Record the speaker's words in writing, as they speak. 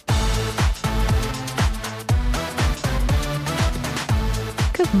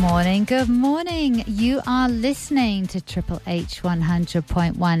Good morning. You are listening to Triple H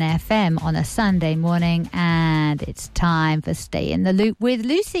 100.1 FM on a Sunday morning, and it's time for Stay in the Loop with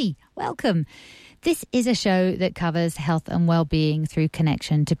Lucy. Welcome. This is a show that covers health and well-being through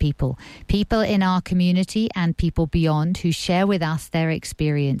connection to people in our community and people beyond who share with us their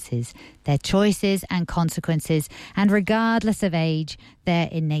experiences, their choices and consequences, and regardless of age, their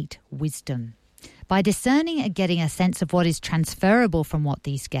innate wisdom. By discerning and getting a sense of what is transferable from what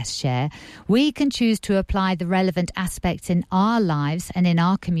these guests share, we can choose to apply the relevant aspects in our lives and in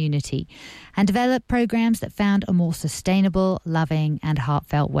our community and develop programs that found a more sustainable, loving and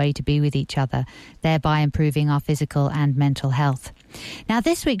heartfelt way to be with each other, thereby improving our physical and mental health. Now,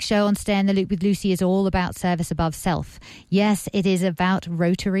 this week's show on Stay in the Loop with Lucy is all about service above self. Yes, it is about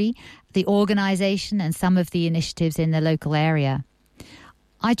Rotary, the organisation and some of the initiatives in the local area.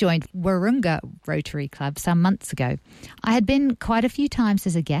 I joined Wahroonga Rotary Club some months ago. I had been quite a few times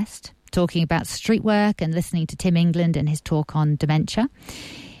as a guest, talking about street work and listening to Tim England and his talk on dementia.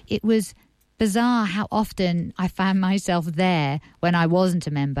 It was bizarre how often I found myself there when I wasn't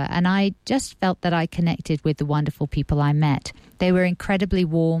a member, and I just felt that I connected with the wonderful people I met. They were incredibly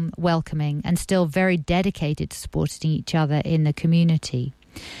warm, welcoming, and still very dedicated to supporting each other in the community.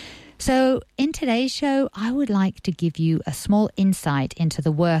 So in today's show, I would like to give you a small insight into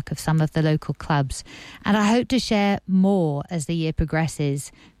the work of some of the local clubs. And I hope to share more as the year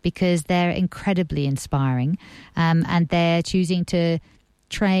progresses because they're incredibly inspiring. And they're choosing to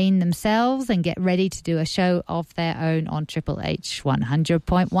train themselves and get ready to do a show of their own on Triple H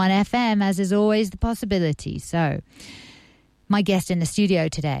 100.1 FM, as is always the possibility. So my guest in the studio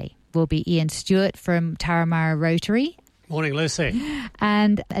today will be Ian Stewart from Turramurra Rotary. Morning, Lucy.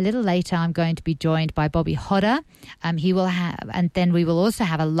 And a little later, I'm going to be joined by Bobby Hodder. He will have, and then we will also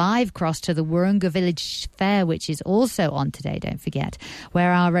have a live cross to the Wahroonga Village Fair, which is also on today, don't forget,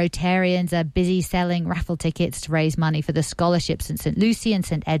 where our Rotarians are busy selling raffle tickets to raise money for the scholarships in St. Lucy and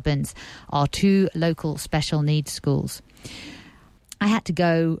St. Edmunds, our two local special needs schools. I had to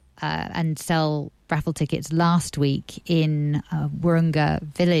go and sell raffle tickets last week in Wahroonga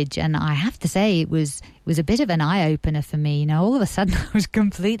Village, and I have to say it was a bit of an eye-opener for me. You know, all of a sudden I was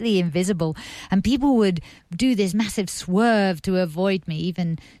completely invisible, and people would do this massive swerve to avoid me,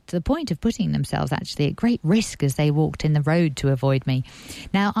 even to the point of putting themselves actually at great risk as they walked in the road to avoid me.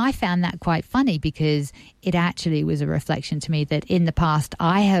 Now, I found that quite funny because it actually was a reflection to me that in the past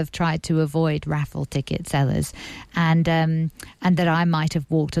I have tried to avoid raffle ticket sellers, and that I might have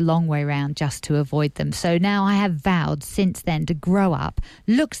walked a long way around just to avoid them. So now I have vowed since then to grow up,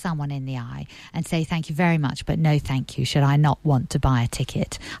 look someone in the eye and say thank you very much, but no thank you, should I not want to buy a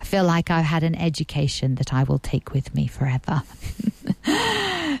ticket. I feel like I've had an education that I will take with me forever.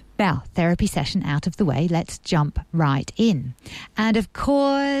 Now, therapy session out of the way, let's jump right in. And of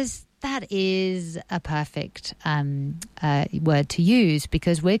course, that is a perfect word to use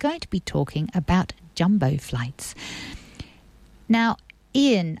because we're going to be talking about jumbo flights. Now,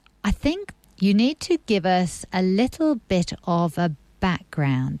 Ian, I think you need to give us a little bit of a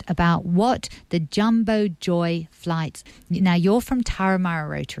background about what the Jumbo Joy flights. Now, you're from Turramurra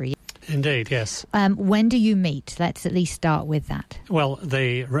Rotary. Indeed, yes. When do you meet? Let's at least start with that. Well,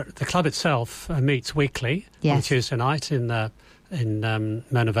 the club itself meets weekly on Tuesday night in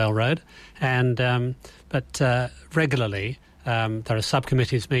Mona Vale Road, and but regularly there are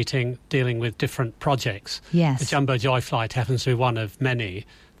subcommittees meeting dealing with different projects. Yes. The Jumbo Joy flight happens to be one of many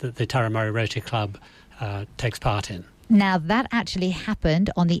that the Turramurra Rotary Club takes part in. Now, that actually happened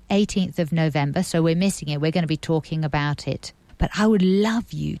on the 18th of November, so we're missing it. We're going to be talking about it. But I would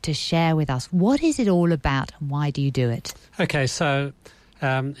love you to share with us, what is it all about and why do you do it? Okay, so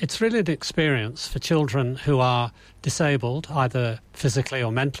it's really an experience for children who are disabled, either physically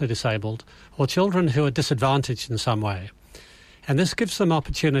or mentally disabled, or children who are disadvantaged in some way. And this gives them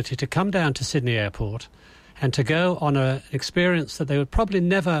opportunity to come down to Sydney Airport and to go on an experience that they would probably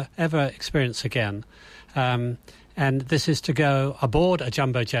never, ever experience again. And this is to go aboard a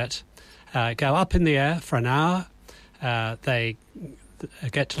jumbo jet, go up in the air for an hour. They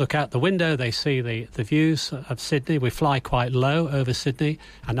get to look out the window. They see the views of Sydney. We fly quite low over Sydney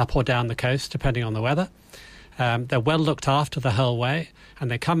and up or down the coast, depending on the weather. They're well looked after the whole way, and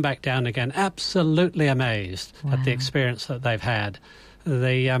they come back down again absolutely amazed at the experience that they've had.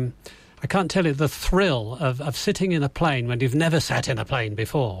 I can't tell you the thrill of sitting in a plane when you've never sat in a plane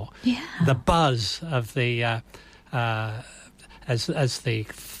before. Yeah. The buzz of the as the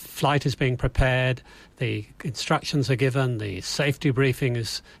flight is being prepared, the instructions are given, the safety briefing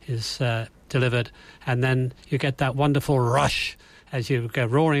is delivered, and then you get that wonderful rush as you go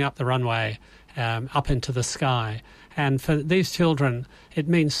roaring up the runway up into the sky. And for these children, it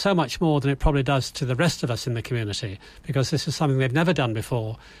means so much more than it probably does to the rest of us in the community, because this is something they've never done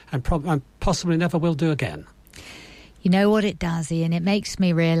before and possibly never will do again. You know what it does, Ian? It makes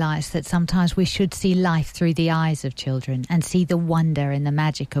me realise that sometimes we should see life through the eyes of children and see the wonder and the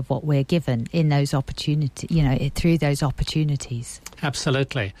magic of what we're given in those opportunities, through those opportunities.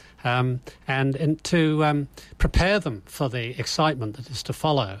 Absolutely. And to prepare them for the excitement that is to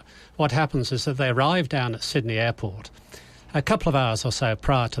follow, what happens is that they arrive down at Sydney Airport a couple of hours or so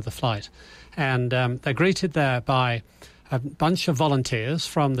prior to the flight, and they're greeted there by a bunch of volunteers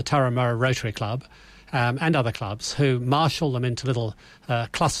from the Turramurra Rotary Club and other clubs who marshal them into little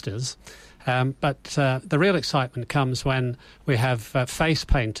clusters. But the real excitement comes when we have face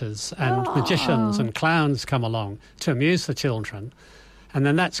painters and magicians and clowns come along to amuse the children. And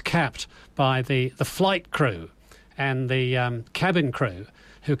then that's capped by the flight crew and the cabin crew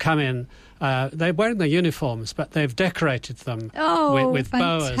who come in. They're wearing their uniforms, but they've decorated them with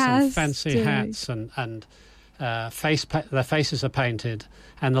boas and fancy hats and their faces are painted,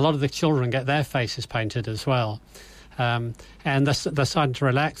 and a lot of the children get their faces painted as well. And they're starting to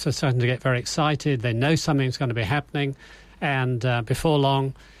relax, they're starting to get very excited, they know something's going to be happening, and before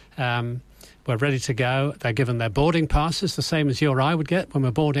long we're ready to go. They're given their boarding passes, the same as you or I would get when we're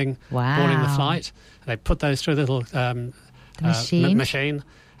boarding the flight. They put those through a little machine,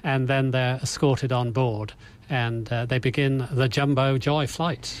 and then they're escorted on board, and they begin the Jumbo Joy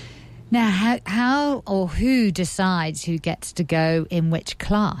flight. Now, how or who decides who gets to go in which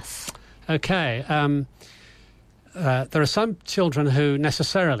class? Okay. There are some children who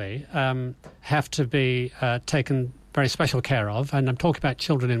necessarily have to be taken very special care of, and I'm talking about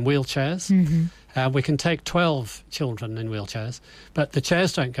children in wheelchairs. Mm-hmm. We can take 12 children in wheelchairs, but the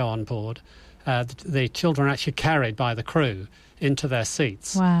chairs don't go on board. The children are actually carried by the crew into their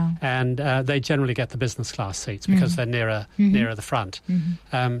seats. Wow. And they generally get the business class seats because they're nearer the front.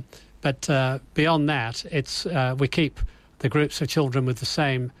 Mm-hmm. But beyond that, it's we keep the groups of children with the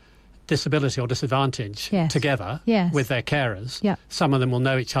same disability or disadvantage together with their carers. Yeah. Some of them will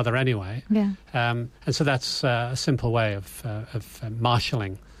know each other anyway. Yeah. And so that's a simple way of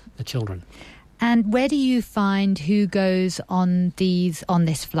marshalling the children. And where do you find who goes on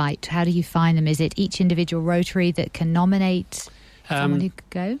this flight? How do you find them? Is it each individual Rotary that can nominate someone who could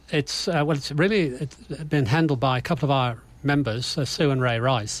go? It's been handled by a couple of our members, Sue and Ray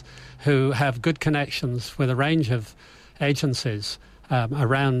Rice, who have good connections with a range of agencies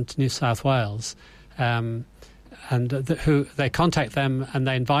around New South Wales, and who they contact them and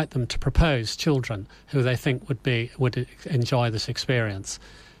they invite them to propose children who they think would enjoy this experience.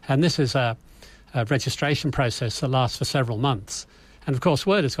 And this is a registration process that lasts for several months. And of course,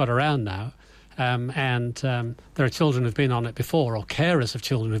 word has got around now, and there are children who've been on it before, or carers of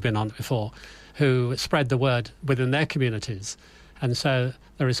children who've been on it before, who spread the word within their communities. And so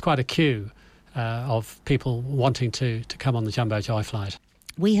there is quite a queue of people wanting to come on the Jumbo Joy flight.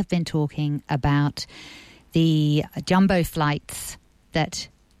 We have been talking about the jumbo flights that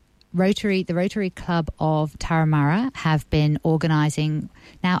the Rotary Club of Turramurra have been organising.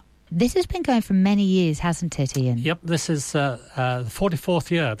 Now, this has been going for many years, hasn't it, Ian? Yep, this is the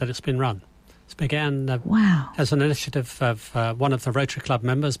 44th year that it's been run. It began as an initiative of one of the Rotary Club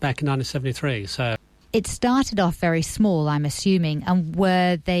members back in 1973. So it started off very small, I'm assuming, and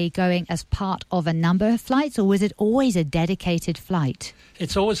were they going as part of a number of flights, or was it always a dedicated flight?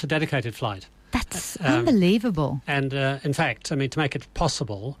 It's always a dedicated flight. That's unbelievable. And in fact, I mean, to make it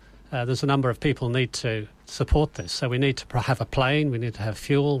possible, there's a number of people need to support this. So we need to have a plane, we need to have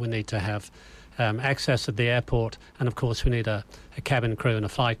fuel, we need to have access at the airport, and of course we need a cabin crew and a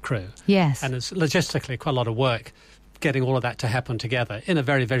flight crew. Yes. And it's logistically quite a lot of work getting all of that to happen together in a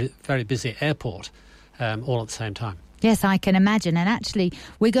very, very, very busy airport all at the same time. Yes, I can imagine. And actually,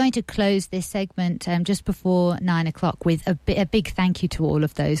 we're going to close this segment just before 9 o'clock with a big thank you to all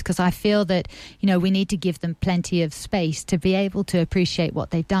of those, because I feel that, we need to give them plenty of space to be able to appreciate what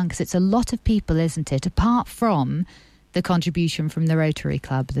they've done, because it's a lot of people, isn't it? Apart from the contribution from the Rotary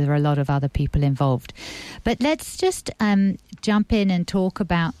Club, there are a lot of other people involved. But let's just jump in and talk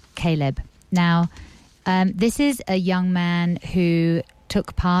about Caleb. Now, this is a young man who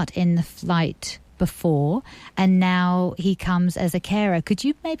took part in the flight before, and now he comes as a carer. Could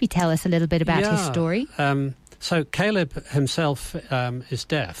you maybe tell us a little bit about his story? So Caleb himself is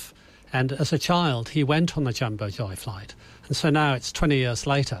deaf, and as a child he went on the Jumbo Joy flight, and so now it's 20 years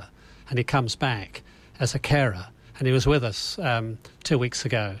later and he comes back as a carer, and he was with us 2 weeks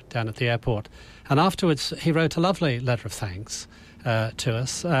ago down at the airport, and afterwards he wrote a lovely letter of thanks to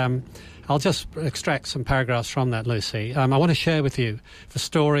us, I'll just extract some paragraphs from that, Lucy. I want to share with you the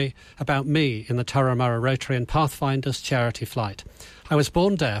story about me in the Turramurra Rotary and Pathfinders charity flight. I was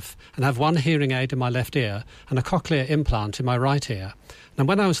born deaf and have one hearing aid in my left ear and a cochlear implant in my right ear. And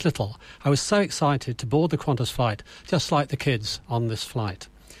when I was little, I was so excited to board the Qantas flight, just like the kids on this flight.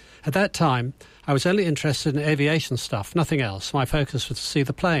 At that time, I was only interested in aviation stuff, nothing else. My focus was to see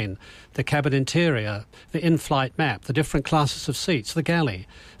the plane, the cabin interior, the in-flight map, the different classes of seats, the galley,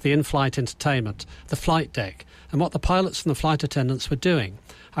 the in-flight entertainment, the flight deck, and what the pilots and the flight attendants were doing.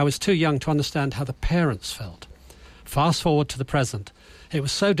 I was too young to understand how the parents felt. Fast forward to the present. It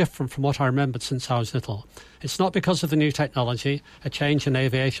was so different from what I remembered since I was little. It's not because of the new technology, a change in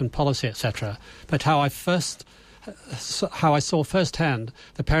aviation policy, etc., but how I saw firsthand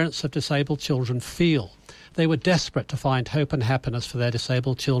the parents of disabled children feel. They were desperate to find hope and happiness for their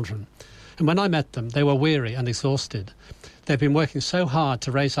disabled children. And when I met them, they were weary and exhausted. They've been working so hard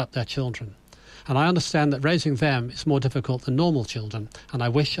to raise up their children. And I understand that raising them is more difficult than normal children, and I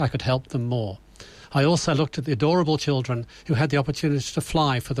wish I could help them more. I also looked at the adorable children who had the opportunity to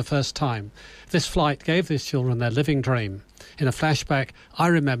fly for the first time. This flight gave these children their living dream. In a flashback, I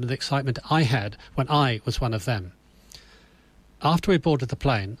remember the excitement I had when I was one of them. After we boarded the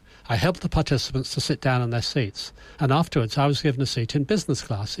plane, I helped the participants to sit down in their seats, and afterwards I was given a seat in business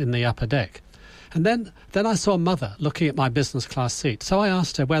class in the upper deck. And then I saw Mother looking at my business class seat, so I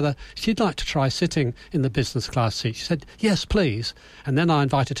asked her whether she'd like to try sitting in the business class seat. She said, yes, please. And then I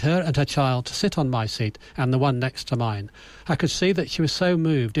invited her and her child to sit on my seat and the one next to mine. I could see that she was so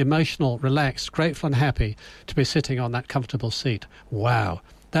moved, emotional, relaxed, grateful and happy to be sitting on that comfortable seat. Wow,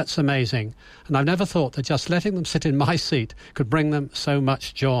 that's amazing. And I've never thought that just letting them sit in my seat could bring them so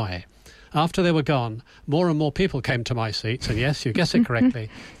much joy. After they were gone, more and more people came to my seats, and yes, you guessed it correctly,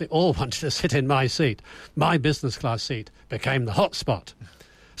 they all wanted to sit in my seat. My business class seat became the hot spot.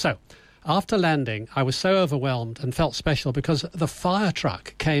 So, after landing, I was so overwhelmed and felt special because the fire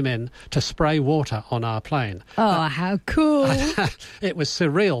truck came in to spray water on our plane. Oh, how cool. It was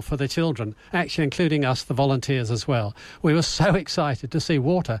surreal for the children, actually including us, the volunteers as well. We were so excited to see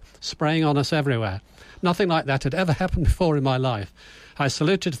water spraying on us everywhere. Nothing like that had ever happened before in my life. I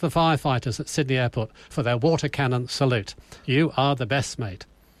saluted the firefighters at Sydney Airport for their water cannon salute. You are the best, mate.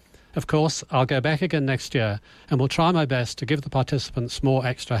 Of course, I'll go back again next year and will try my best to give the participants more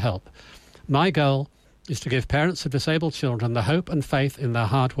extra help. My goal is to give parents of disabled children the hope and faith in their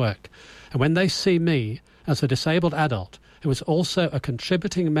hard work. And when they see me as a disabled adult who is also a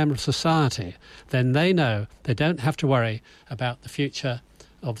contributing member of society, then they know they don't have to worry about the future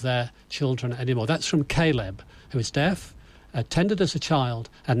of their children anymore. That's from Caleb, who is deaf, attended as a child,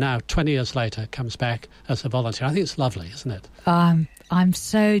 and now 20 years later comes back as a volunteer. I think it's lovely, isn't it? I'm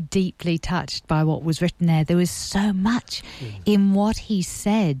so deeply touched by what was written there. There was so much in what he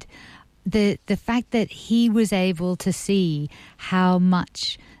said. The fact that he was able to see how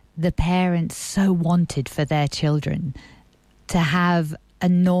much the parents so wanted for their children to have a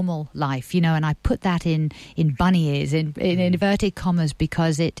normal life, you know, and I put that in bunny ears, in inverted commas,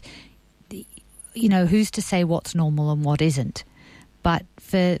 because it, you know, who's to say what's normal and what isn't? But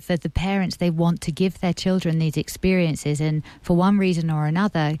for the parents, they want to give their children these experiences, and for one reason or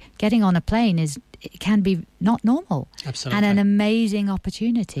another, getting on a plane it can be not normal. Absolutely. And an amazing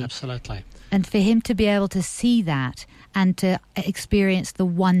opportunity. Absolutely. And for him to be able to see that and to experience the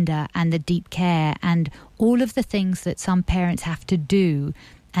wonder and the deep care and all of the things that some parents have to do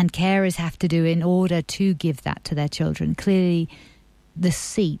and carers have to do in order to give that to their children. Clearly, the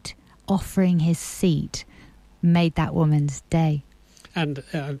seat, offering his seat, made that woman's day. And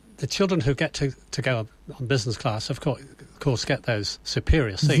the children who get to go on business class, of course, get those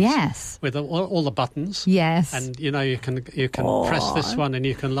superior seats. Yes. With all the buttons. Yes. And, you know, you can press this one and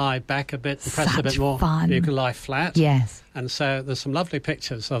you can lie back a bit and press a bit more. Fun. You can lie flat. Yes. And so there's some lovely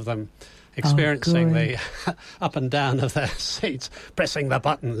pictures of them experiencing the up and down of their seats, pressing the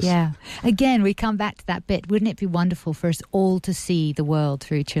buttons. Yeah. Again, we come back to that bit. Wouldn't it be wonderful for us all to see the world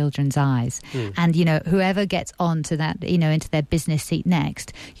through children's eyes? And, you know, whoever gets onto that, you know, into their business seat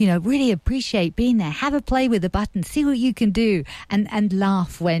next, you know, really appreciate being there. Have a play with the buttons. See what you can do. And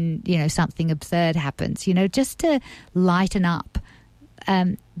laugh when, you know, something absurd happens. You know, just to lighten up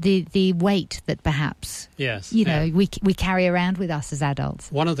the weight that perhaps we carry around with us as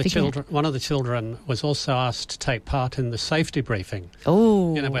adults. One of the children was also asked to take part in the safety briefing.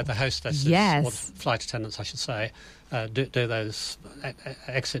 Oh, you know, where the hostesses or the flight attendants, I should say, do those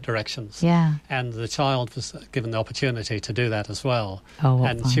exit directions. Yeah, and the child was given the opportunity to do that as well. Oh,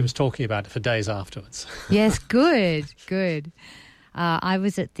 and fun. She was talking about it for days afterwards. Yes, good. I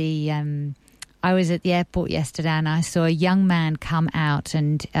was at the I was at the airport yesterday and I saw a young man come out,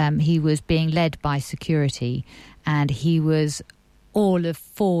 and he was being led by security, and he was all of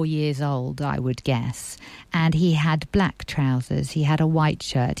 4 years old, I would guess. And he had black trousers, he had a white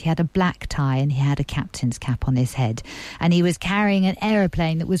shirt, he had a black tie, and he had a captain's cap on his head. And he was carrying an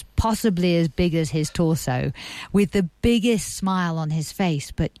aeroplane that was possibly as big as his torso, with the biggest smile on his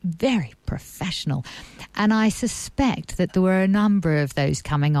face, but very professional. And I suspect that there were a number of those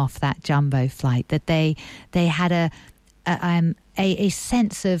coming off that jumbo flight, that they had a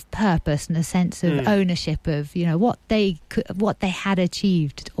sense of purpose and a sense of ownership of, you know, what they had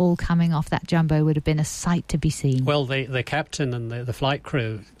achieved. All coming off that jumbo would have been a sight to be seen. Well, the captain and the flight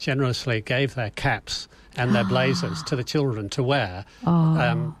crew generously gave their caps and their blazers to the children to wear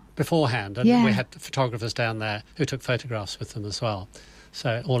beforehand, and we had photographers down there who took photographs with them as well.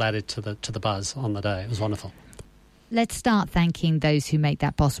 So it all added to the buzz on the day. It was wonderful. Let's start thanking those who make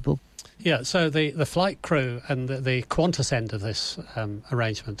that possible. Yeah, so the flight crew and the Qantas end of this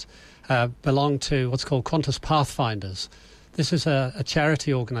arrangement belong to what's called Qantas Pathfinders. This is a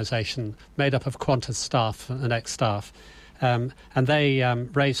charity organisation made up of Qantas staff and ex-staff, and they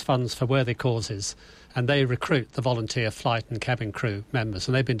raise funds for worthy causes, and they recruit the volunteer flight and cabin crew members,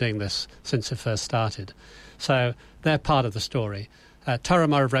 and they've been doing this since it first started. So they're part of the story.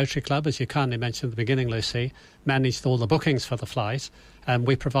 Turramurra Rotary Club, as you kindly mentioned at the beginning, Lucy, managed all the bookings for the flight, and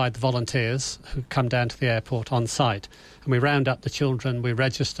we provide the volunteers who come down to the airport on site. And we round up the children, we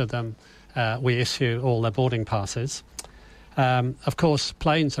register them, we issue all their boarding passes. Of course,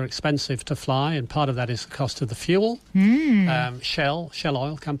 planes are expensive to fly, and part of that is the cost of the fuel. Shell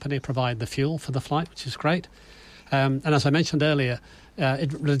Oil Company provide the fuel for the flight, which is great. And as I mentioned earlier,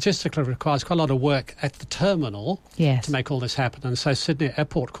 it logistically requires quite a lot of work at the terminal to make all this happen. And so Sydney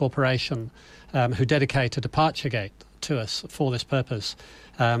Airport Corporation, who dedicate a departure gate to us for this purpose,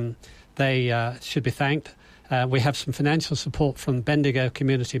 they should be thanked. We have some financial support from Bendigo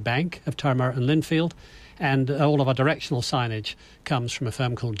Community Bank of Turramurra and Linfield, and all of our directional signage comes from a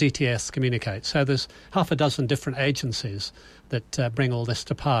firm called DTS Communicate. So there's half a dozen different agencies that bring all this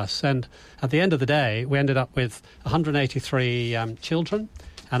to pass. And at the end of the day, we ended up with 183 children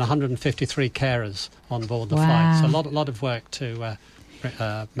and 153 carers on board the flight. So a lot of work to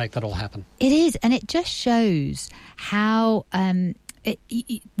make that all happen. It is, and it just shows how the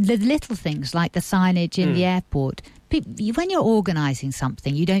little things like the signage in the airport, when you're organising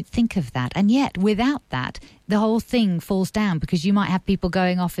something, you don't think of that. And yet, without that, the whole thing falls down because you might have people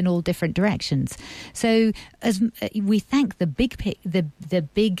going off in all different directions. So as we thank the big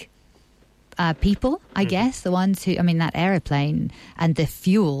people, I guess, the ones who, that aeroplane and the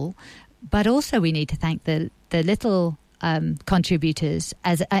fuel, but also we need to thank the little contributors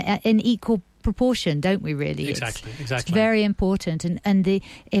as in equal proportion, don't we, really? Exactly. It's very important. And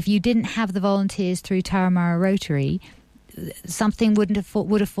if you didn't have the volunteers through Turramurra Rotary, something would have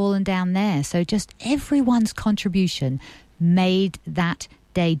fallen down there. So just everyone's contribution made that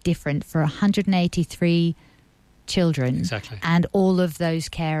day different for 183 children and all of those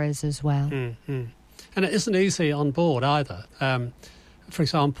carers as well. And it isn't easy on board either. For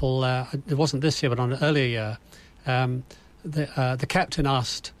example, it wasn't this year, but on an earlier year, the captain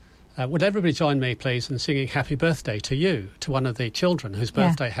asked, would everybody join me, please, in singing Happy Birthday to You to one of the children whose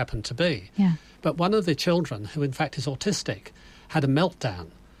birthday happened to be. But one of the children, who in fact is autistic, had a meltdown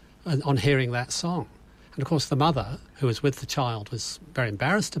on hearing that song. And of course the mother, who was with the child, was very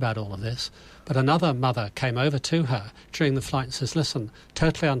embarrassed about all of this. But another mother came over to her during the flight and says, listen,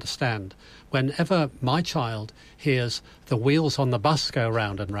 totally understand. Whenever my child hears the wheels on the bus go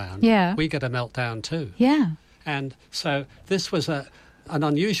round and round, we get a meltdown too. And so this was an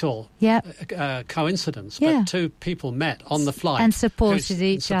unusual coincidence, but two people met on the flight and supported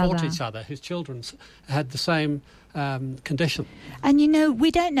each other, whose children had the same condition. And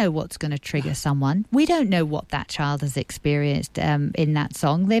we don't know what's going to trigger someone. We don't know what that child has experienced in that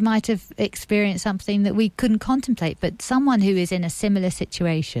song. They might have experienced something that we couldn't contemplate, but someone who is in a similar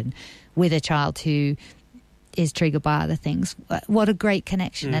situation with a child who is triggered by other things, what a great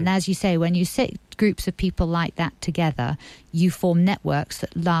connection. And as you say, when you sit groups of people like that together, you form networks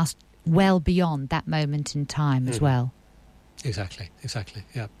that last well beyond that moment in time as well. Exactly,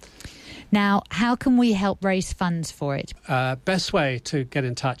 yeah. Now, how can we help raise funds for it? Best way to get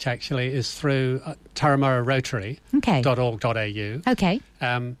in touch, actually, is through turramurrarotary.org.au. Okay.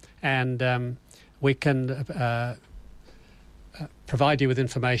 And we can provide you with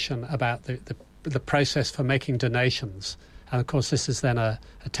information about the process for making donations. And, of course, this is then a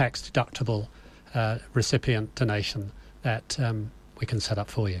tax-deductible recipient donation that we can set up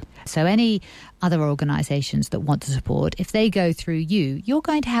for you. So any other organisations that want to support, if they go through you, you're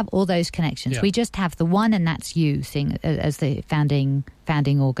going to have all those connections. Yeah. We just have the one, and that's you, seeing as the founding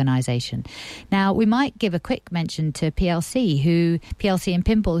organisation. Now, we might give a quick mention to PLC and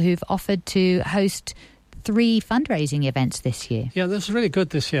Pymble, who've offered to host 3 fundraising events this year. Yeah, this was really good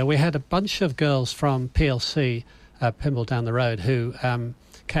this year. We had a bunch of girls from PLC, Pymble down the road, who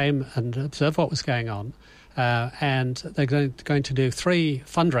came and observed what was going on. And they're going to do 3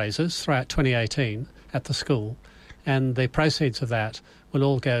 fundraisers throughout 2018 at the school. And the proceeds of that will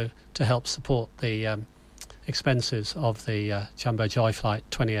all go to help support the expenses of the Jumbo Joy Flight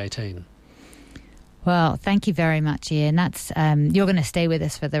 2018. Well, thank you very much, Ian. That's you're going to stay with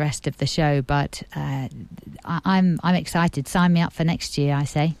us for the rest of the show, but I'm excited. Sign me up for next year, I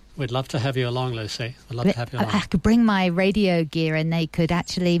say. We'd love to have you along, Lucy. We'd love to have you along. I could bring my radio gear, and they could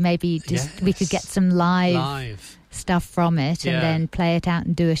actually maybe we could get some live stuff from it, and then play it out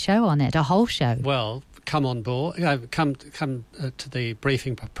and do a show on it, a whole show. Well, come on board. Come to the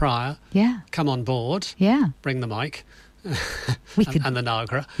briefing prior. Yeah. Come on board. Yeah. Bring the mic. And the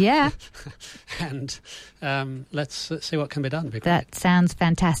Nagra. Yeah. And let's see what can be done. That sounds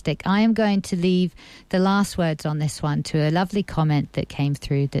fantastic. I am going to leave the last words on this one to a lovely comment that came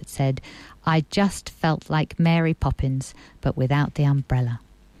through that said, "I just felt like Mary Poppins, but without the umbrella."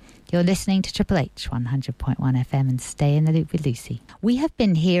 You're listening to Triple H 100.1 FM and Stay in the Loop with Lucy. We have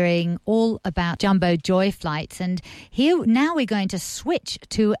been hearing all about Jumbo Joy Flights, and here now we're going to switch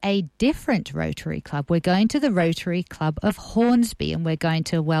to a different Rotary Club. We're going to the Rotary Club of Hornsby, and we're going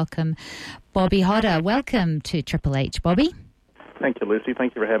to welcome Bobby Hodder. Welcome to Triple H, Bobby. Thank you, Lucy.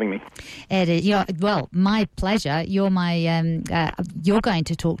 Thank you for having me. It is, well, my pleasure. You're you're going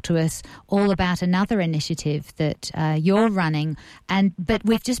to talk to us all about another initiative that you're running, but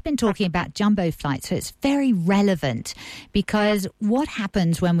we've just been talking about jumbo flights, so it's very relevant, because what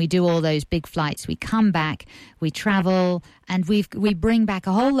happens when we do all those big flights? We come back, we travel, and we bring back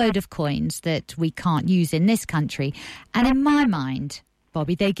a whole load of coins that we can't use in this country. And in my mind,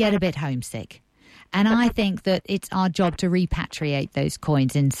 Bobby, they get a bit homesick. And I think that it's our job to repatriate those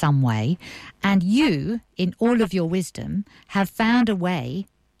coins in some way. And you, in all of your wisdom, have found a way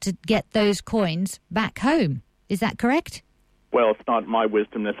to get those coins back home. Is that correct? Well, it's not my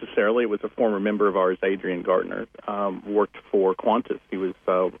wisdom necessarily. It was a former member of ours, Adrian Gartner, worked for Qantas. He was,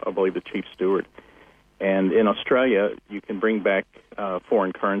 I believe, the chief steward. And in Australia, you can bring back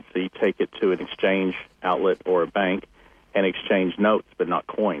foreign currency, take it to an exchange outlet or a bank, and exchange notes, but not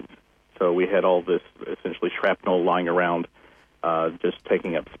coins. So we had all this essentially shrapnel lying around, just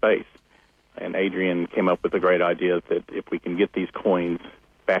taking up space. And Adrian came up with the great idea that if we can get these coins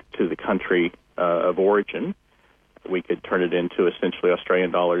back to the country of origin, we could turn it into essentially Australian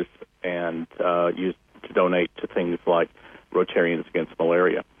dollars and use to donate to things like Rotarians Against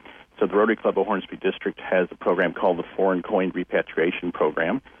Malaria. So the Rotary Club of Hornsby District has a program called the Foreign Coin Repatriation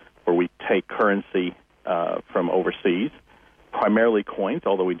Program, where we take currency from overseas, primarily coins,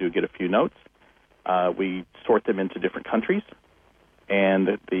 although we do get a few notes. We sort them into different countries,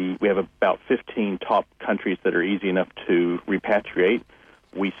 and we have about 15 top countries that are easy enough to repatriate.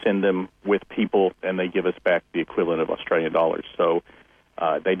 We send them with people, and they give us back the equivalent of Australian dollars. So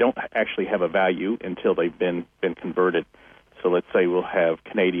they don't actually have a value until they've been converted. So let's say we'll have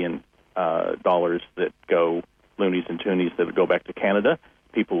Canadian dollars that go, loonies and toonies that go back to Canada.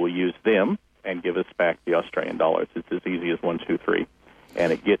 People will use them and give us back the Australian dollars. It's as easy as 1, 2, 3.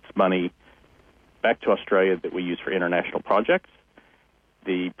 And it gets money back to Australia that we use for international projects.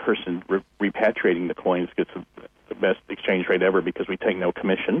 The person repatriating the coins gets the best exchange rate ever because we take no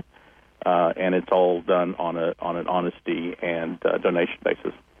commission, and it's all done on an honesty and donation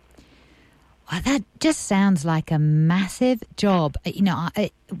basis. Well, that just sounds like a massive job. You know,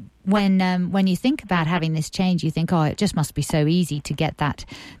 when you think about having this change, you think, oh, it just must be so easy to get that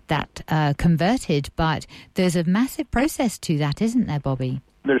converted. But there's a massive process to that, isn't there, Bobby?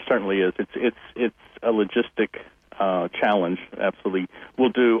 There certainly is. It's a logistic challenge. Absolutely, we'll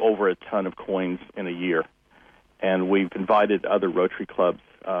do over a ton of coins in a year, and we've invited other Rotary clubs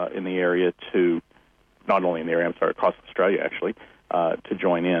in the area to, not only in the area, across Australia actually, to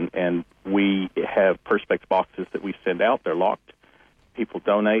join in. And we have Perspex boxes that we send out. They're locked. People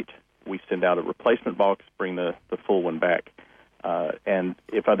donate. We send out a replacement box, bring the full one back. And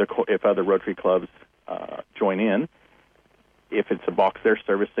if other Rotary clubs join in, if it's a box they're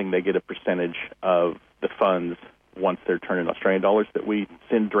servicing, they get a percentage of the funds once they're turned in Australian dollars that we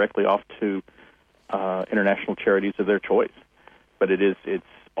send directly off to international charities of their choice. But it's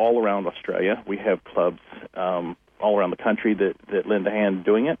all around Australia. We have clubs all around the country that lend a hand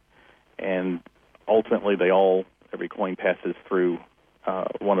doing it, and ultimately every coin passes through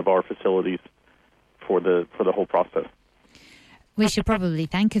one of our facilities for the whole process. We should probably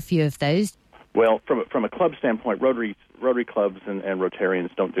thank a few of those. Well, from a club standpoint, Rotary clubs and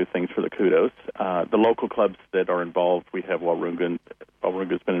Rotarians don't do things for the kudos. The local clubs that are involved, we have Waroonga.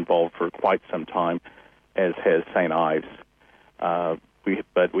 Waroonga's been involved for quite some time, as has St. Ives.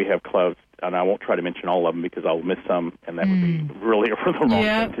 But we have clubs, and I won't try to mention all of them because I'll miss some, and that would be really the wrong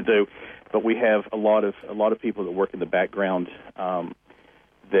thing to do. But we have a lot of people that work in the background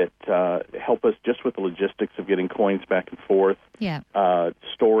that help us just with the logistics of getting coins back and forth. Yeah.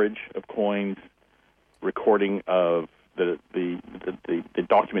 Storage of coins, recording of the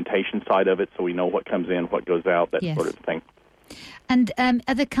documentation side of it, so we know what comes in, what goes out, that sort of thing. And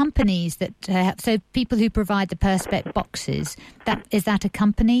other companies that so people who provide the Perspex boxes, is that a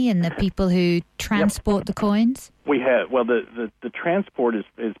company, and the people who transport the coins? We have the transport is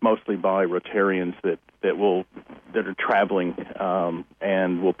mostly by Rotarians that are traveling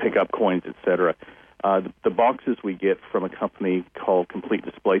and will pick up coins, etc. The boxes we get from a company called Complete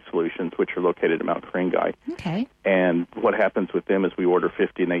Display Solutions, which are located in Mount Karingai. Okay. And what happens with them is we order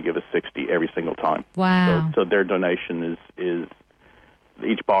 50 and they give us 60 every single time. Wow. So their donation is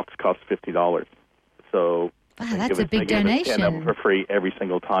each box costs $50. So that's a big donation. 10 of them for free every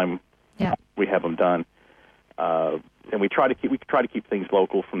single time we have them done. And we try to keep things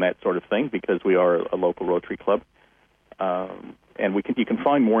local from that sort of thing because we are a local Rotary club. And you can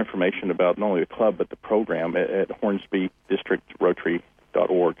find more information about not only the club but the program at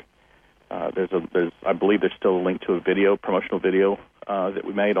HornsbyDistrictRotary.org. I believe there's still a link to a promotional video that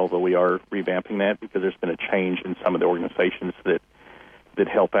we made, although we are revamping that because there's been a change in some of the organizations that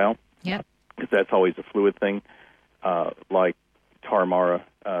help out. Yep. Because that's always a fluid thing. Like Taramara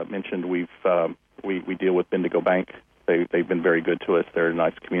mentioned, we deal with Bendigo Bank. They've been very good to us. They're a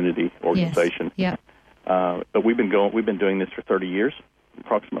nice community organization. Yes. But we've been doing this for 30 years,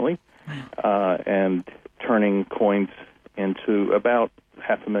 approximately, and turning coins into about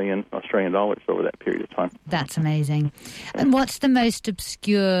 $500,000 Australian dollars over that period of time. That's amazing. And what's the most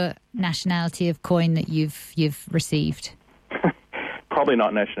obscure nationality of coin that you've received? Probably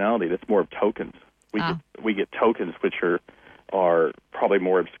not nationality. That's more of tokens. We get tokens which are probably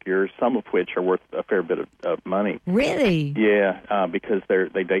more obscure, some of which are worth a fair bit of money. Really? Yeah, because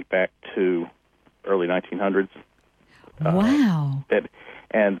they date back to early 1900s. Wow.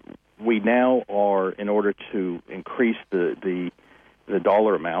 And we now are, in order to increase the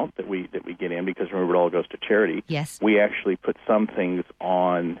dollar amount that we get in, because remember it all goes to charity. Yes. We actually put some things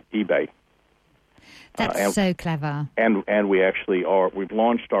on eBay. That's so clever. And we actually we've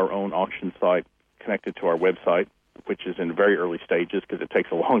launched our own auction site connected to our website, which is in very early stages because it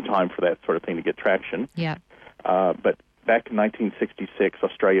takes a long time for that sort of thing to get traction. Yeah. But back in 1966,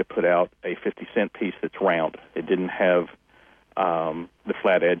 Australia put out a 50-cent piece that's round. It didn't have the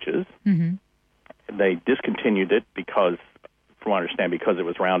flat edges. Mm-hmm. They discontinued it because, from what I understand, because it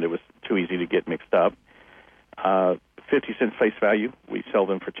was round, it was too easy to get mixed up. 50 cents face value. We sell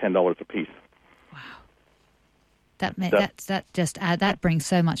them for $10 a piece. Wow. That brings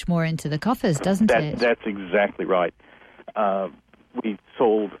so much more into the coffers, doesn't it? That's exactly right. We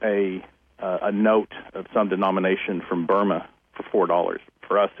sold a note of some denomination from Burma for $4.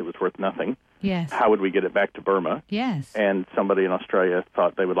 For us, it was worth nothing. Yes. How would we get it back to Burma? Yes. And somebody in Australia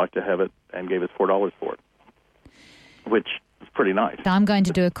thought they would like to have it and gave us $4 for it, which is pretty nice. So I'm going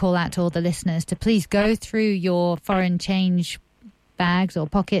to do a call out to all the listeners to please go through your foreign change bags or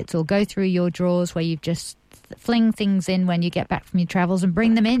pockets, or go through your drawers where you've just fling things in when you get back from your travels and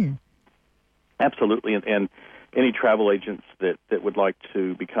bring them in. Absolutely. And any travel agents that would like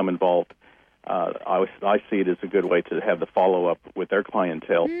to become involved, I see it as a good way to have the follow-up with their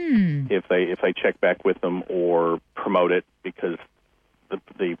clientele if they check back with them or promote it, because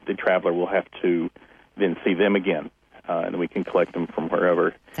the traveler will have to then see them again, and we can collect them from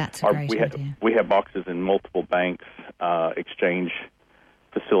wherever. That's a great idea. We have boxes in multiple banks, exchange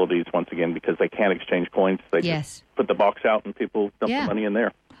facilities, once again, because they can't exchange coins. They just put the box out and people dump the money in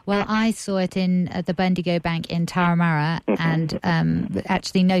there. Well, I saw it in the Bendigo Bank in Taramara and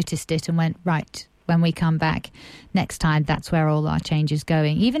actually noticed it and went, right, when we come back next time, that's where all our change is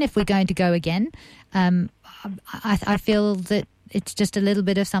going. Even if we're going to go again, I feel that it's just a little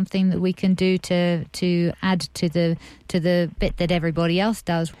bit of something that we can do to add to the bit that everybody else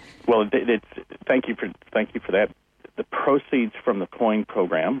does. Well, thank you for that. The proceeds from the coin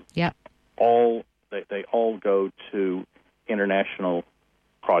program, they all go to international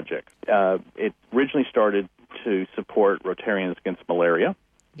projects. It originally started to support Rotarians Against Malaria.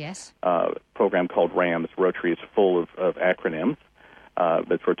 Yes. A program called RAMS. Rotary is full of acronyms,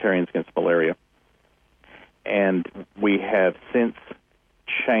 but it's Rotarians Against Malaria. And we have since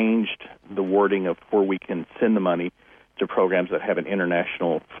changed the wording of where we can send the money to programs that have an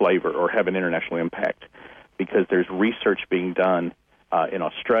international flavor or have an international impact, because there's research being done in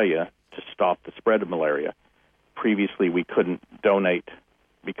Australia to stop the spread of malaria. Previously, we couldn't donate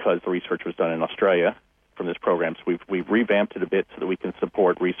because the research was done in Australia from this program. So we've revamped it a bit so that we can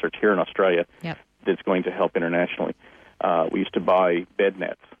support research here in Australia that's going to help internationally. We used to buy bed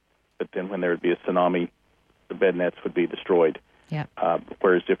nets, but then when there would be a tsunami, the bed nets would be destroyed. Yep.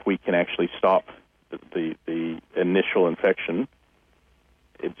 Whereas if we can actually stop the initial infection,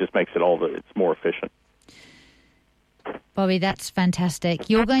 it just makes it it's more efficient. Bobby, that's fantastic.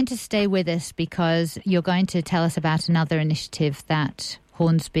 You're going to stay with us because you're going to tell us about another initiative that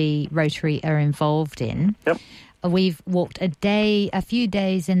Hornsby Rotary are involved in. Yep. We've walked a few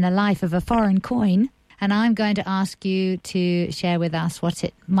days in the life of a foreign coin, and I'm going to ask you to share with us what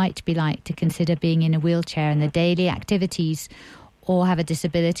it might be like to consider being in a wheelchair and the daily activities, or have a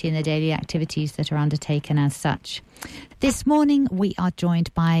disability in the daily activities that are undertaken as such. This morning we are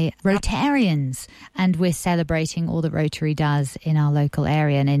joined by Rotarians, and we're celebrating all that Rotary does in our local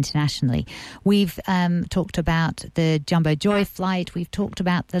area and internationally. We've talked about the Jumbo Joy flight, we've talked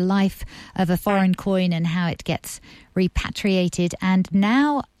about the life of a foreign coin and how it gets repatriated, and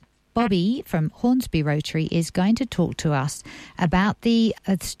now Bobby from Hornsby Rotary is going to talk to us about the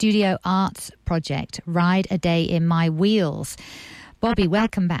Studio Arts project, Ride a Day in My Wheels. Bobby,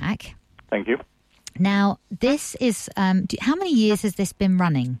 welcome back. Thank you. Now, this is, how many years has this been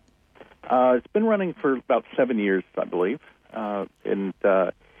running? It's been running for about 7 years, I believe.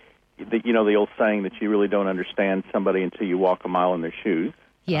 The old saying that you really don't understand somebody until you walk a mile in their shoes.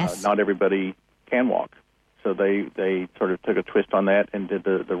 Yes. Not everybody can walk. So they sort of took a twist on that and did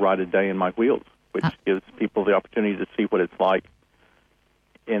the Ride a Day in My Wheels, which gives people the opportunity to see what it's like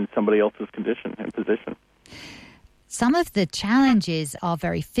in somebody else's condition and position. Some of the challenges are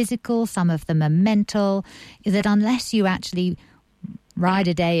very physical, some of them are mental, that unless you actually ride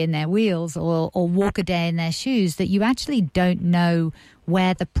a day in their wheels or walk a day in their shoes, that you actually don't know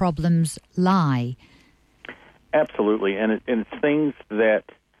where the problems lie. Absolutely, and it's things that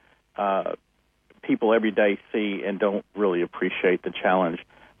people every day see and don't really appreciate the challenge.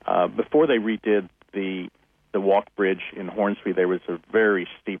 Before they redid the walk bridge in Hornsby, there was a very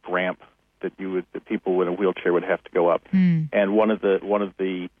steep ramp that people in a wheelchair would have to go up. And one of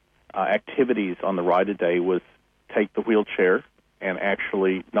the activities on the Ride a Day was take the wheelchair and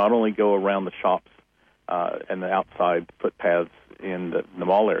actually not only go around the shops and the outside footpaths in the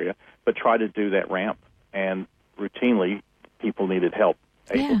mall area, but try to do that ramp. And routinely, people needed help.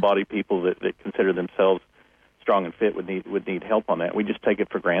 Able-bodied people that consider themselves strong and fit would need help on that. We just take it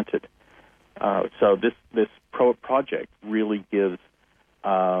for granted. So this project really gives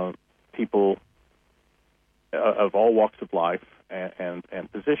people of all walks of life and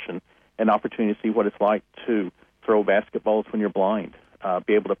position an opportunity to see what it's like to throw basketballs when you're blind,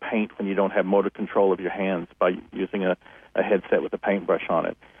 be able to paint when you don't have motor control of your hands by using a headset with a paintbrush on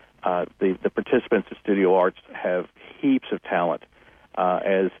it. The participants of Studio Arts have heaps of talent,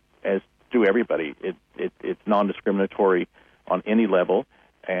 as do everybody. It's non-discriminatory on any level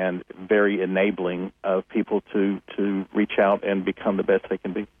and very enabling of people to reach out and become the best they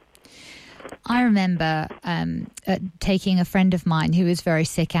can be. I remember taking a friend of mine who was very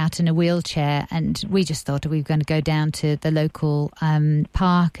sick out in a wheelchair, and we just thought we were going to go down to the local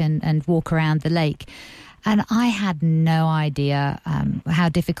park and walk around the lake. And I had no idea how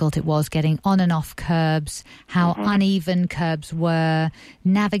difficult it was getting on and off curbs, how uneven curbs were,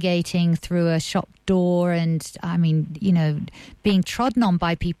 navigating through a shop door, and, being trodden on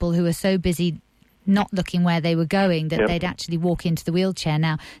by people who were so busy not looking where they were going that they'd actually walk into the wheelchair.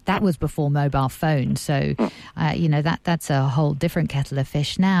 Now, that was before mobile phones, so, that's a whole different kettle of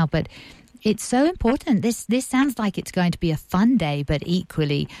fish now. But it's so important. This sounds like it's going to be a fun day, but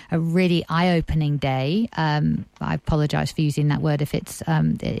equally a really eye-opening day. I apologise for using that word if it's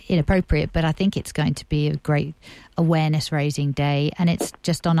inappropriate, but I think it's going to be a great awareness-raising day, and it's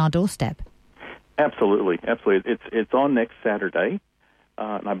just on our doorstep. Absolutely. It's on next Saturday,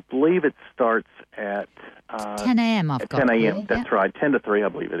 and I believe it starts at 10 a.m. I've got 10 a.m. here. That's right, 10 to 3, I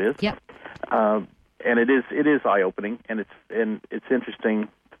believe it is. Yep. And it is eye-opening, and it's interesting.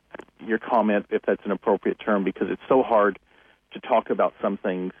 Your comment, if that's an appropriate term, because it's so hard to talk about some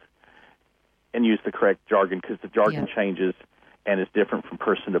things and use the correct jargon, because the jargon changes and is different from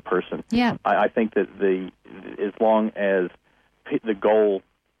person to person. Yeah. I think that as long as the goal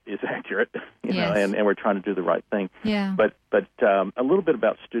is accurate, you know, and we're trying to do the right thing. Yeah. But a little bit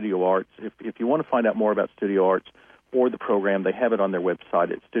about Studio Arts. If you want to find out more about Studio Arts or the program, they have it on their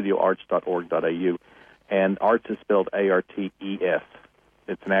website at studioarts.org.au, and arts is spelled ARTES.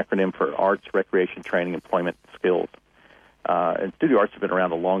 It's an acronym for Arts, Recreation, Training, Employment, Skills. And Studio Arts has been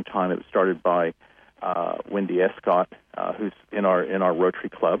around a long time. It was started by Wendy Escott, who's in our Rotary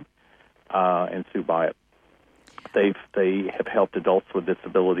Club, and Sue Byatt. They have helped adults with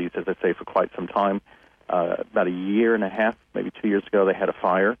disabilities, as I say, for quite some time. About a year and a half, maybe 2 years ago, they had a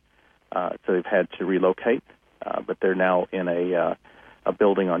fire, so they've had to relocate. But they're now in a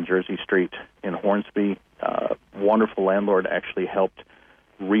building on Jersey Street in Hornsby. Wonderful landlord actually helped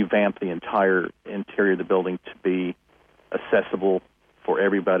revamp the entire interior of the building to be accessible for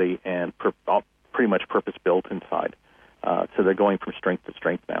everybody and pretty much purpose-built inside. So they're going from strength to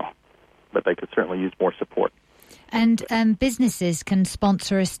strength now. But they could certainly use more support. And businesses can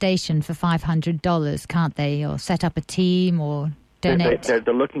sponsor a station for $500, can't they? Or set up a team or donate? They're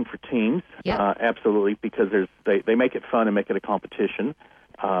looking for teams, Yep. absolutely, because they make it fun and make it a competition.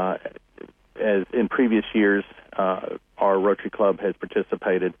 As in previous years, our Rotary Club has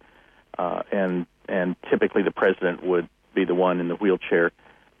participated, and typically the president would be the one in the wheelchair,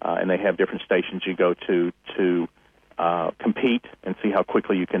 and they have different stations you go to compete and see how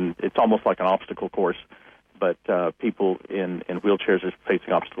quickly you can. It's almost like an obstacle course, but people in wheelchairs are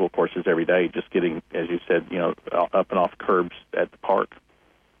facing obstacle courses every day, just getting, as you said, up and off curbs at the park.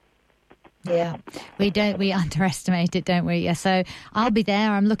 Yeah, we underestimate it, don't we? Yeah, so I'll be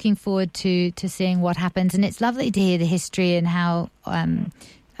there. I'm looking forward to seeing what happens, and it's lovely to hear the history and how,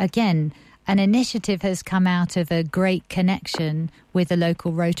 again, an initiative has come out of a great connection with the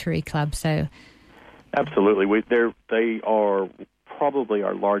local Rotary Club. So, absolutely, they are probably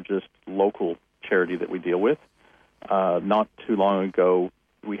our largest local charity that we deal with. Not too long ago,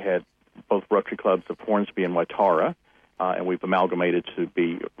 we had both Rotary Clubs of Hornsby and Waitara, and we've amalgamated to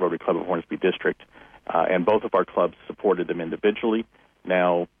be Rotary Club of Hornsby District. And both of our clubs supported them individually.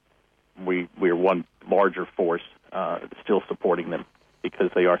 Now we are one larger force still supporting them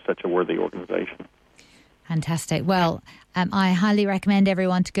because they are such a worthy organization. Fantastic. Well, I highly recommend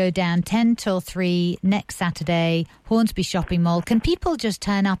everyone to go down 10 till 3 next Saturday, Hornsby Shopping Mall. Can people just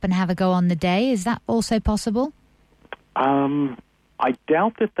turn up and have a go on the day? Is that also possible? I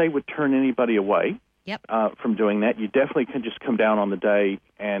doubt that they would turn anybody away. Yep. From doing that. You definitely can just come down on the day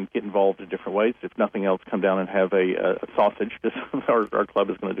and get involved in different ways. If nothing else, come down and have a sausage. Our club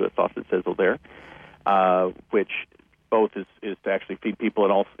is going to do a sausage sizzle there, which both is to actually feed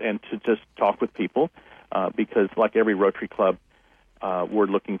people and to just talk with people, because like every Rotary Club, we're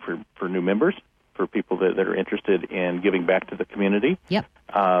looking for new members, for people that are interested in giving back to the community. Yep.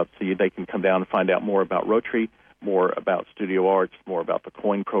 So they can come down and find out more about Rotary, more about Studio Arts, more about the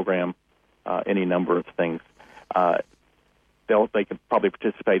COIN program, any number of things. They could probably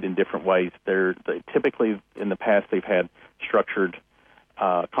participate in different ways. They typically, in the past, they've had structured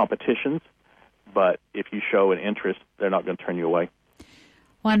competitions, but if you show an interest, they're not going to turn you away.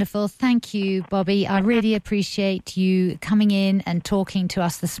 Wonderful. Thank you, Bobby. I really appreciate you coming in and talking to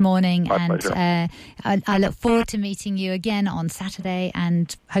us this morning. My pleasure. I look forward to meeting you again on Saturday,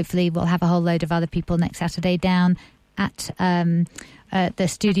 and hopefully we'll have a whole load of other people next Saturday down at the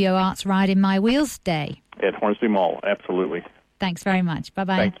Studio Arts Ride in My Wheels Day. At Hornsby Mall, absolutely. Thanks very much.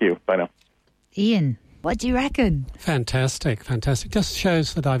 Bye-bye. Thank you. Bye now. Ian, what do you reckon? Fantastic. Just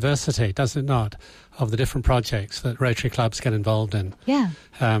shows the diversity, does it not, of the different projects that Rotary clubs get involved in. Yeah.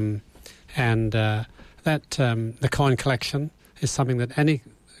 The coin collection is something that any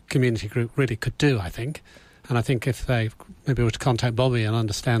community group really could do, I think. And I think if they maybe were to contact Bobby and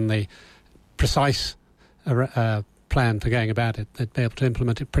understand the precise plan for going about it, they'd be able to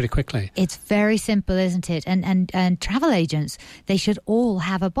implement it pretty quickly. It's very simple, isn't it? And travel agents, they should all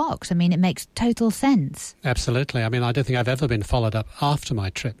have a box. I mean, it makes total sense. Absolutely. I mean, I don't think I've ever been followed up after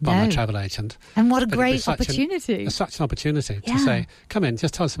my trip by my travel agent. And what a great opportunity. Such an opportunity to say, come in,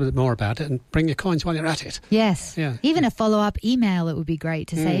 just tell us a bit more about it and bring your coins while you're at it. Yes. Yeah. Even a follow-up email, it would be great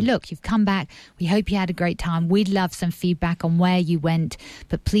to say, look, you've come back. We hope you had a great time. We'd love some feedback on where you went.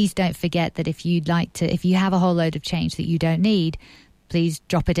 But please don't forget that if you have a whole load of change that you don't need, please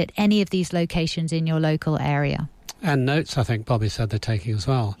drop it at any of these locations in your local area. And notes, I think Bobby said they're taking as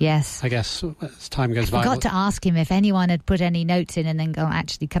well. Yes. I guess as time goes by. I forgot to ask him if anyone had put any notes in and then go,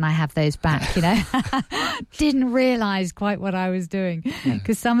 actually, can I have those back, Didn't realise quite what I was doing.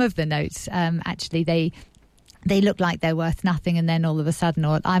 Because some of the notes, actually, they look like they're worth nothing, and then all of a sudden,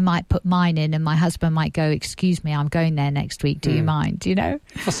 or I might put mine in and my husband might go, excuse me, I'm going there next week, do you mind, Well,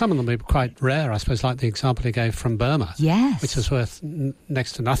 some of them are quite rare, I suppose, like the example he gave from Burma. Yes. Which is worth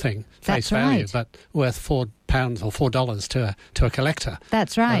next to nothing, face That's value, right. but worth £4 £4 or $4 to a collector.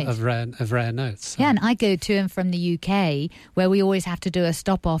 That's right. Of rare notes. So. Yeah, and I go to and from the UK, where we always have to do a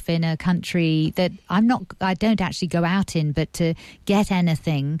stop off in a country that I don't actually go out in, but to get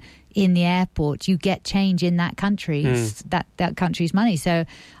anything in the airport, you get change in that country's that country's money. So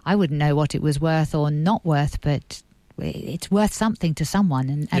I wouldn't know what it was worth or not worth, but it's worth something to someone,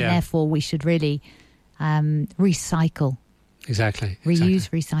 and therefore we should really recycle. Exactly.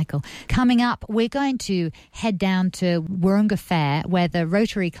 Reuse, recycle. Coming up, we're going to head down to Wahroonga Fair, where the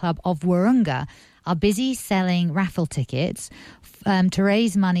Rotary Club of Wahroonga are busy selling raffle tickets to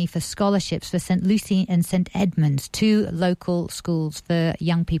raise money for scholarships for St Lucy and St Edmunds, two local schools for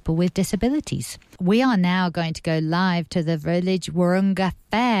young people with disabilities. We are now going to go live to the Village Wahroonga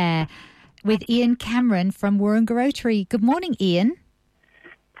Fair with Ian Cameron from Wahroonga Rotary. Good morning, Ian.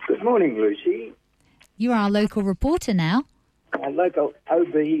 Good morning, Lucy. You are our local reporter now. A local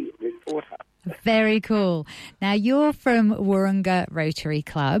OB reporter. Very cool. Now, you're from Wahroonga Rotary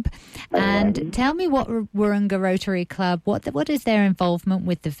Club, and tell me what Wahroonga Rotary Club, what is their involvement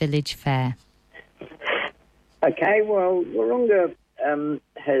with the village fair? Okay, well, Wahroonga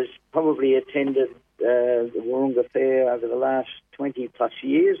has probably attended the Wahroonga Fair over the last 20-plus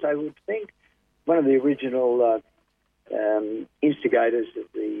years, I would think. One of the original instigators of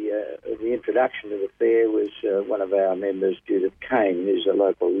the introduction to the fair was one of our members, Judith Kane, who's a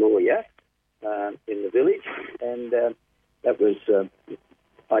local lawyer in the village, and that was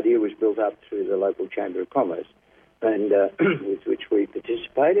idea was built up through the local Chamber of Commerce, and in which we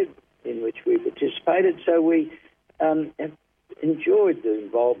participated. So we have enjoyed the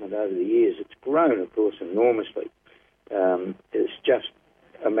involvement over the years. It's grown, of course, enormously. It's just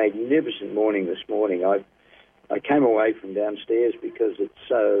a magnificent morning this morning. I came away from downstairs because it's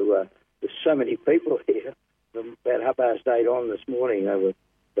there's so many people here. From about 8:30 on this morning,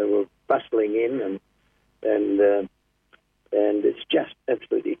 they were bustling in, and it's just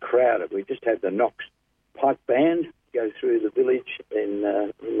absolutely crowded. We just had the Knox Pipe Band go through the village in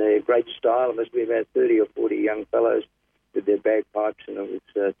their great style. There must be about 30 or 40 young fellows with their bagpipes, and it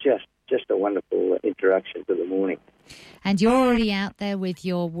was just a wonderful introduction to the morning. And you're already out there with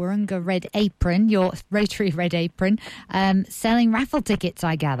your Wahroonga Red Apron, your Rotary Red Apron, selling raffle tickets,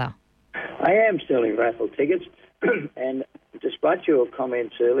 I gather. I am selling raffle tickets, and despite your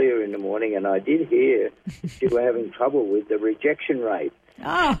comments earlier in the morning, and I did hear you were having trouble with the rejection rate.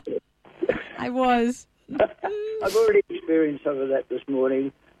 Oh, I was. I've already experienced some of that this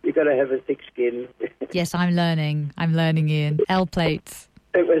morning. You've got to have a thick skin. Yes, I'm learning, Ian. L plates.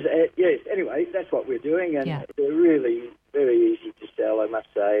 It was, yes. Anyway, that's what we're doing, and they're really very easy to sell, I must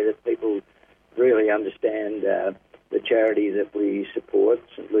say, that people really understand the charity that we support,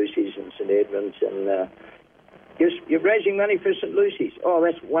 St Lucy's and St Edmunds, and you're raising money for St Lucy's. Oh,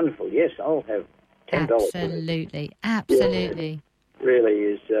 that's wonderful. Yes, I'll have $10. Absolutely. Yeah, really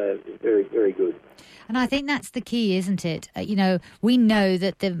is very, very good. And I think that's the key, isn't it? We know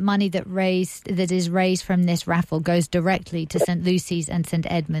that the money that is raised from this raffle goes directly to St Lucy's and St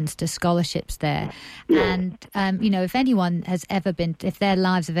Edmunds, to scholarships there. Yeah. And, if anyone has if their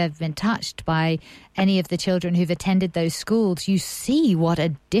lives have ever been touched by any of the children who've attended those schools, you see what a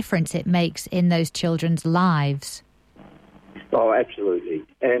difference it makes in those children's lives. Oh, absolutely.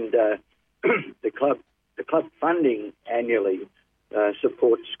 And the club funding annually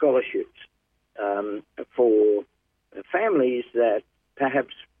supports scholarships for families that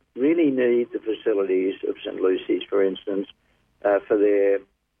perhaps really need the facilities of St Lucy's, for instance, for their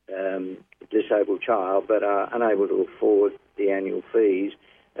disabled child, but are unable to afford the annual fees.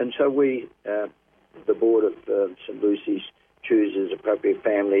 And so we, the board of St Lucy's, chooses appropriate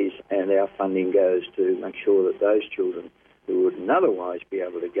families, and our funding goes to make sure that those children who wouldn't otherwise be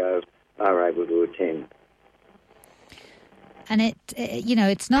able to go are able to attend. And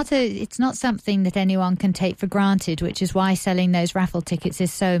it's not something that anyone can take for granted, which is why selling those raffle tickets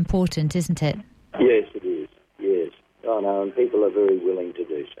is so important, isn't it? Yes, it is. Yes. Oh no, and people are very willing to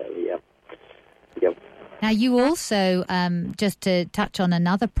do so. Yep. Now, you also, just to touch on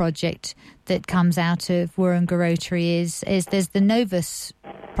another project that comes out of Wahroonga Rotary is there's the Novus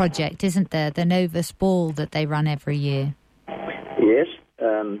project, isn't there? The Novus Ball that they run every year. Yes.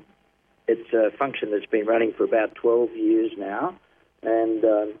 It's a function that's been running for about 12 years now, and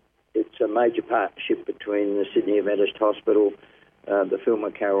it's a major partnership between the Sydney Adventist Hospital, the Phil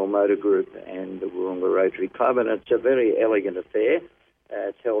McCarroll Motor Group, and the Wahroonga Rotary Club, and it's a very elegant affair.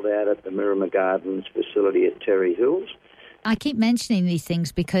 It's held out at the Miramar Gardens facility at Terry Hills, I keep mentioning these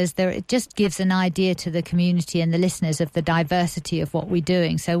things because it just gives an idea to the community and the listeners of the diversity of what we're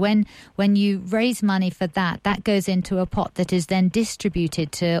doing. So when you raise money for that goes into a pot that is then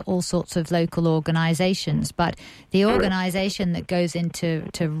distributed to all sorts of local organisations. But the organisation that goes into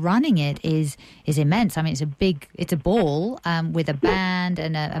running it is immense. I mean, it's a ball with a band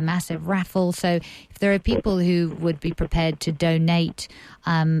and a massive raffle. So if there are people who would be prepared to donate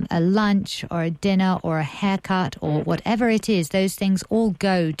a lunch or a dinner or a haircut or whatever it is, those things all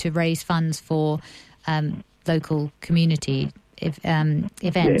go to raise funds for local community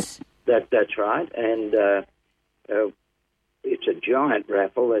events. Yes, that's right. And it's a giant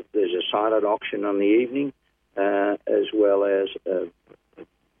raffle. There's a silent auction on the evening, as well as a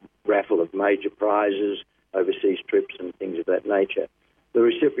raffle of major prizes, overseas trips and things of that nature. The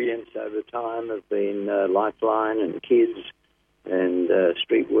recipients over time have been Lifeline and Kids and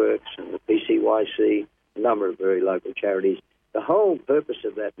Streetworks and the PCYC, a number of very local charities. The whole purpose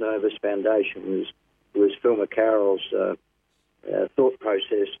of that Novus Foundation was Phil McCarroll's thought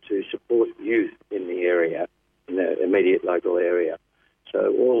process to support youth in the area, in the immediate local area.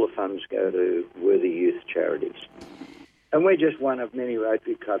 So all the funds go to worthy youth charities. And we're just one of many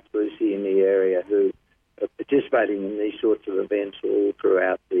Rotary clubs, Lucy, in the area who are participating in these sorts of events all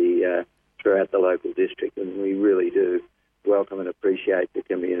throughout the local district, and we really do welcome and appreciate the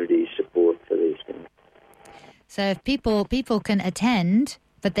community's support for these things. So if people can attend,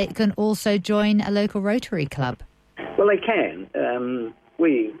 but they can also join a local Rotary club. Well, they can.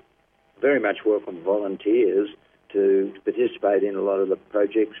 We very much welcome volunteers to participate in a lot of the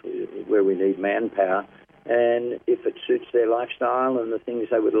projects where we need manpower. And if it suits their lifestyle and the things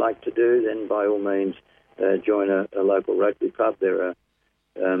they would like to do, then by all means join a local Rotary club. There are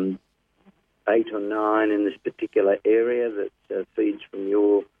 8 or 9 in this particular area that feeds from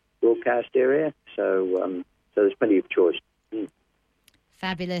your broadcast area. So there's plenty of choice.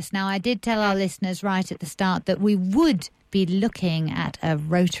 Fabulous. Now, I did tell our listeners right at the start that we would be looking at a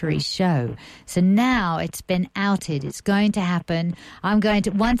Rotary show. So now it's been outed. It's going to happen. I'm going to,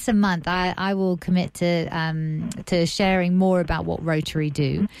 once a month, I will commit to sharing more about what Rotary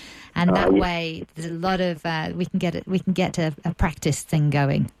do. And that way, there's a lot of, we can get a practice thing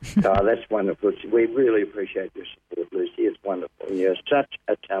going. Oh, that's wonderful. We really appreciate your support, Lucy. It's wonderful. You're such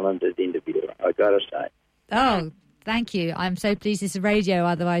a talented interviewer, I've got to say. Oh, thank you. I'm so pleased it's radio,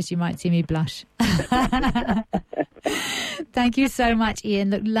 otherwise you might see me blush. Thank you so much, Ian.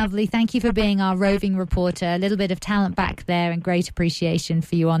 Look, lovely. Thank you for being our roving reporter. A little bit of talent back there and great appreciation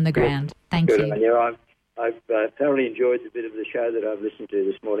for you on the ground. Thank you. Good on you. I've thoroughly enjoyed the bit of the show that I've listened to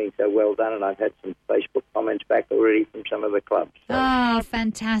this morning, so well done, and I've had some Facebook comments back already from some of the clubs. So. Oh,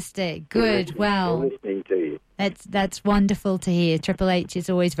 fantastic. Good. Well, listening to you. That's wonderful to hear. Triple H is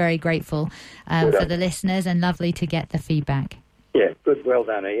always very grateful for the listeners, and lovely to get the feedback. Yeah, good. Well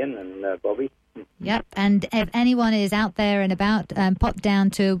done, Ian and Bobby. Yep, and if anyone is out there and about, pop down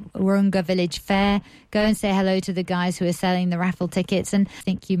to Wahroonga Village Fair, go and say hello to the guys who are selling the raffle tickets, and I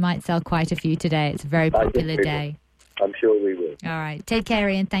think you might sell quite a few today. It's a very popular day. I'm sure we will. All right, take care,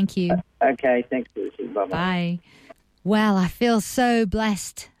 Ian. Thank you. Okay, thanks, Lucy. Bye-bye. Bye. Well, I feel so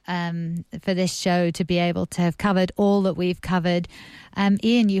blessed for this show to be able to have covered all that we've covered.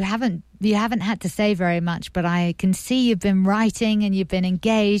 Ian, you haven't had to say very much, but I can see you've been writing and you've been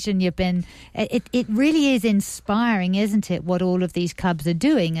engaged and you've been. It really is inspiring, isn't it? What all of these clubs are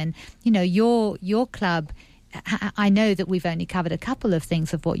doing, and you know your club. I know that we've only covered a couple of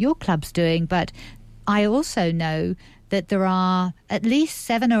things of what your club's doing, but I also know that there are at least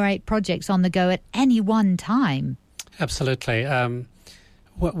 7 or 8 projects on the go at any one time. Absolutely.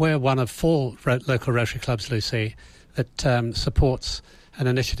 We're one of 4 local Rotary clubs, Lucy, that supports an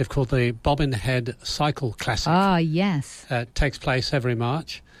initiative called the Bobbin Head Cycle Classic. Ah, yes. It takes place every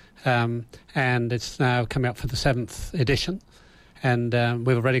March, and it's now coming up for the 7th edition. And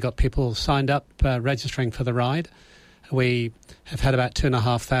we've already got people signed up, registering for the ride. We have had about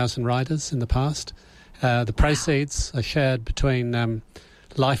 2,500 riders in the past. The proceeds are shared between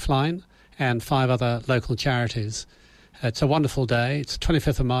Lifeline and 5 other local charities. It's a wonderful day. It's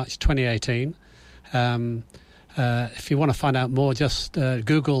 25th of March 2018. If you want to find out more, just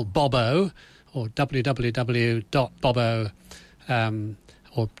Google Bobo or www.bobo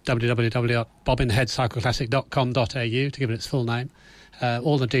or www.bobbinheadcycleclassic.com.au to give it its full name.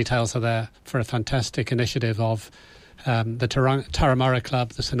 All the details are there for a fantastic initiative of the Turramurra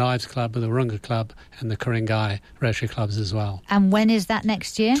Club, the St Ives Club, the Wahroonga Club and the Ku-ring-gai Rotary Clubs as well. And when is that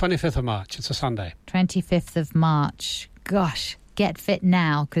next year? 25th of March. It's a Sunday. 25th of March. Gosh, get fit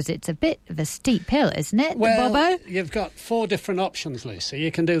now? Because it's a bit of a steep hill, isn't it, Bobo? You've got 4 different options, Lucy.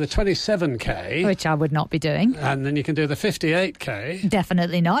 You can do the 27K. Which I would not be doing. And then you can do the 58K.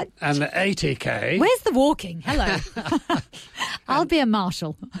 Definitely not. And the 80K. Where's the walking? Hello. I'll be a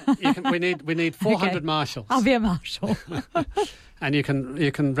marshal. We need 400 marshals. I'll be a marshal. And you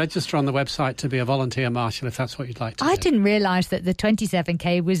can register on the website to be a volunteer marshal if that's what you'd like to do. I didn't realise that the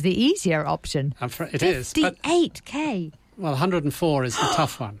 27K was the easier option. It is. 58K. Well, 104 is the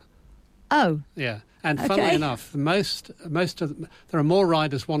tough one. Oh. Yeah. And funnily enough, there are more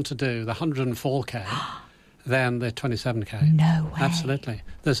riders want to do the 104K than the 27K. No way. Absolutely.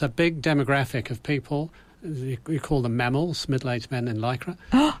 There's a big demographic of people, you call them mammals, middle-aged men in lycra,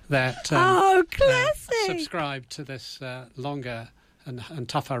 that classic. Subscribe to this longer and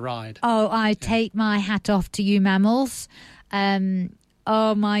tougher ride. Oh, I take my hat off to you, mammals.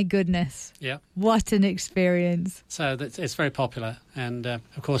 Oh, my goodness. Yeah. What an experience. So it's very popular. And,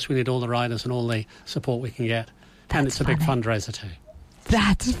 of course, we need all the riders and all the support we can get. And it's a big fundraiser too.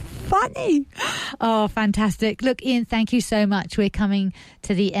 That's funny. Oh, fantastic. Look, Ian, thank you so much. We're coming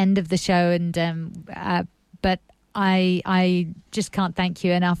to the end of the show, and but I just can't thank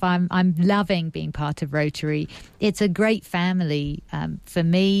you enough. I'm loving being part of Rotary. It's a great family for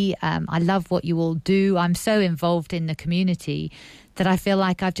me. I love what you all do. I'm so involved in the community that I feel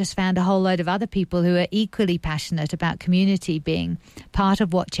like I've just found a whole load of other people who are equally passionate about community being part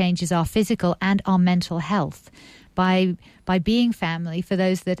of what changes our physical and our mental health. By being family for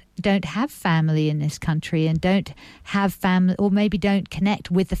those that don't have family in this country and don't have family, or maybe don't connect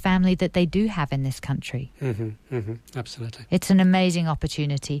with the family that they do have in this country. Absolutely. It's an amazing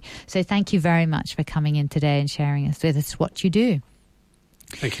opportunity. So thank you very much for coming in today and sharing with us what you do.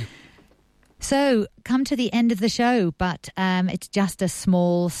 Thank you. So, come to the end of the show, but it's just a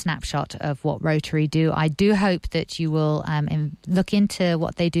small snapshot of what Rotary do. I do hope that you will look into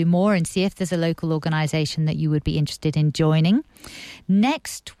what they do more and see if there's a local organisation that you would be interested in joining.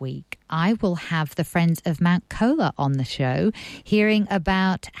 Next week, I will have the Friends of Mount Colah on the show, hearing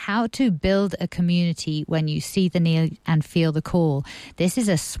about how to build a community when you see the need and feel the call. This is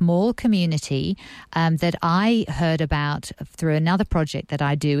a small community that I heard about through another project that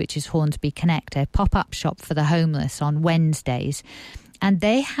I do, which is Hornsby Connect, a pop-up shop for the homeless on Wednesdays. And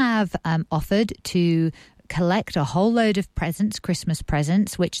they have offered to collect a whole load of presents, Christmas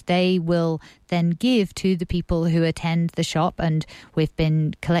presents, which they will then give to the people who attend the shop. And we've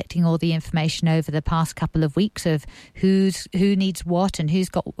been collecting all the information over the past couple of weeks of who needs what and who's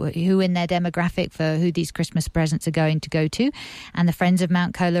got who in their demographic for who these Christmas presents are going to go to. And the Friends of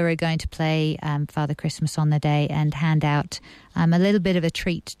Mount Colah are going to play Father Christmas on the day and hand out a little bit of a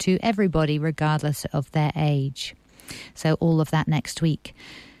treat to everybody, regardless of their age. So all of that next week.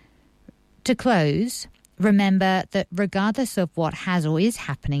 To close, remember that regardless of what has or is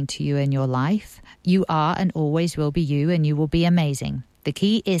happening to you in your life, you are and always will be you, and you will be amazing. The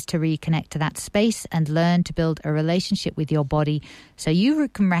key is to reconnect to that space and learn to build a relationship with your body so you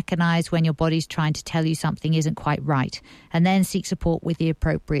can recognize when your body's trying to tell you something isn't quite right, and then seek support with the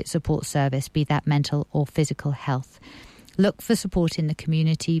appropriate support service, be that mental or physical health. Look for support in the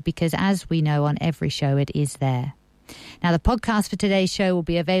community because, as we know on every show, it is there. Now, the podcast for today's show will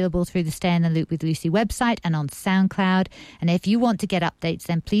be available through the Stay in the Loop with Lucy website and on SoundCloud. And if you want to get updates,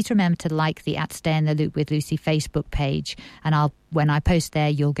 then please remember to like the @Stay in the Loop with Lucy Facebook page. And when I post there,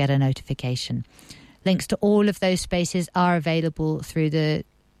 you'll get a notification. Links to all of those spaces are available through the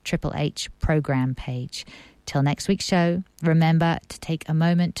Triple H program page. Till next week's show, remember to take a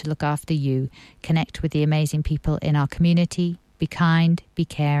moment to look after you, connect with the amazing people in our community. Be kind, be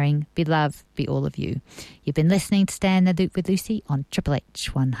caring, be love, be all of you. You've been listening to Stay in the Loop with Lucy on Triple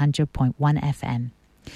H 100.1 FM.